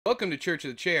Welcome to Church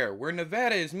of the Chair, where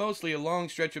Nevada is mostly a long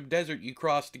stretch of desert you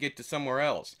cross to get to somewhere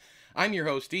else. I'm your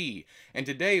host E, and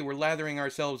today we're lathering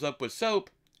ourselves up with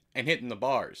soap and hitting the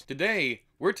bars. Today,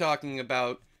 we're talking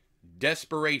about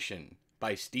Desperation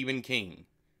by Stephen King.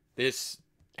 This,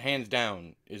 hands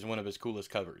down, is one of his coolest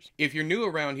covers. If you're new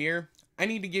around here, I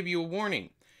need to give you a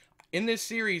warning. In this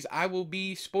series, I will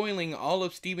be spoiling all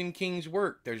of Stephen King's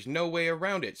work. There's no way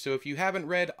around it. So if you haven't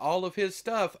read all of his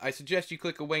stuff, I suggest you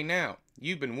click away now.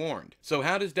 You've been warned. So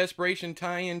how does Desperation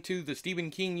tie into the Stephen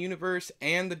King universe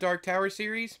and the Dark Tower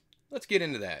series? Let's get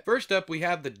into that. First up, we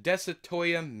have the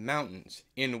Desatoya Mountains.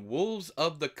 In Wolves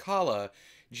of the Kala,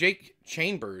 Jake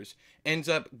Chambers ends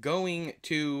up going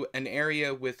to an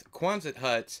area with Quonset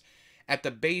huts at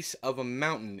the base of a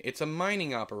mountain. It's a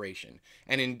mining operation.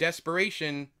 And in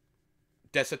Desperation,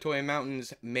 Desatoya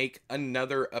Mountains make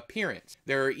another appearance.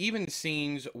 There are even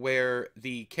scenes where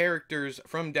the characters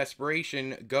from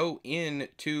Desperation go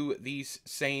into these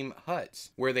same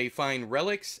huts, where they find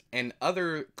relics and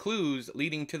other clues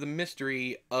leading to the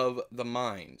mystery of the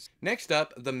mines. Next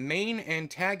up, the main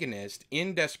antagonist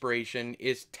in Desperation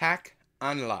is Tak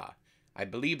Anla. I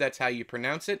believe that's how you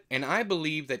pronounce it, and I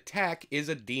believe that Tak is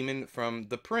a demon from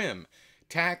the Prim.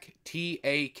 Tak,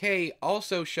 T-A-K,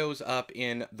 also shows up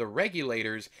in The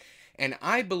Regulators, and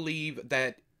I believe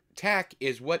that Tak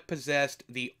is what possessed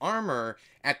the armor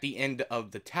at the end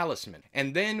of the Talisman.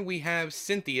 And then we have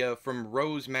Cynthia from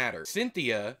Rose Matter.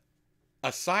 Cynthia,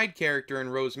 a side character in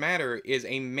Rose Matter, is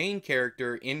a main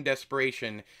character in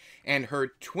Desperation, and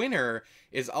her twinner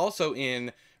is also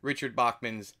in Richard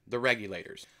Bachman's The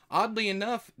Regulators. Oddly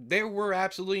enough, there were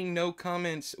absolutely no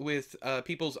comments with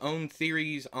people's own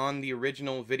theories on the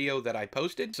original video that I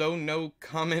posted, so no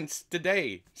comments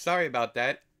today. Sorry about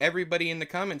that. Everybody in the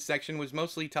comments section was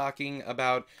mostly talking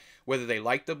about whether they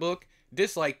liked the book,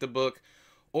 disliked the book,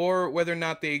 or whether or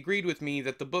not they agreed with me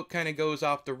that the book kind of goes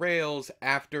off the rails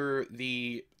after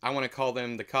the, I want to call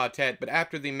them the quartet, but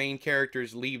after the main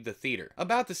characters leave the theater.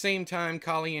 About the same time,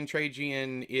 Kali and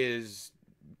Trajan is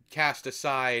cast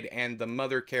aside and the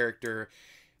mother character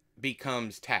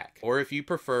becomes Tak. Or if you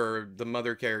prefer, the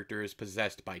mother character is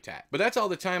possessed by Tak. But that's all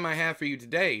the time I have for you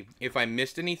today. If I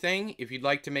missed anything, if you'd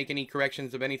like to make any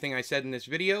corrections of anything I said in this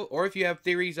video, or if you have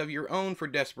theories of your own for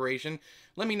Desperation,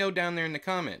 let me know down there in the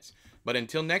comments. But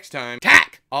until next time,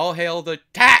 Tak! All hail the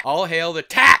Tak! All hail the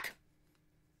Tak!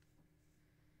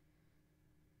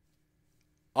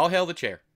 All hail the chair.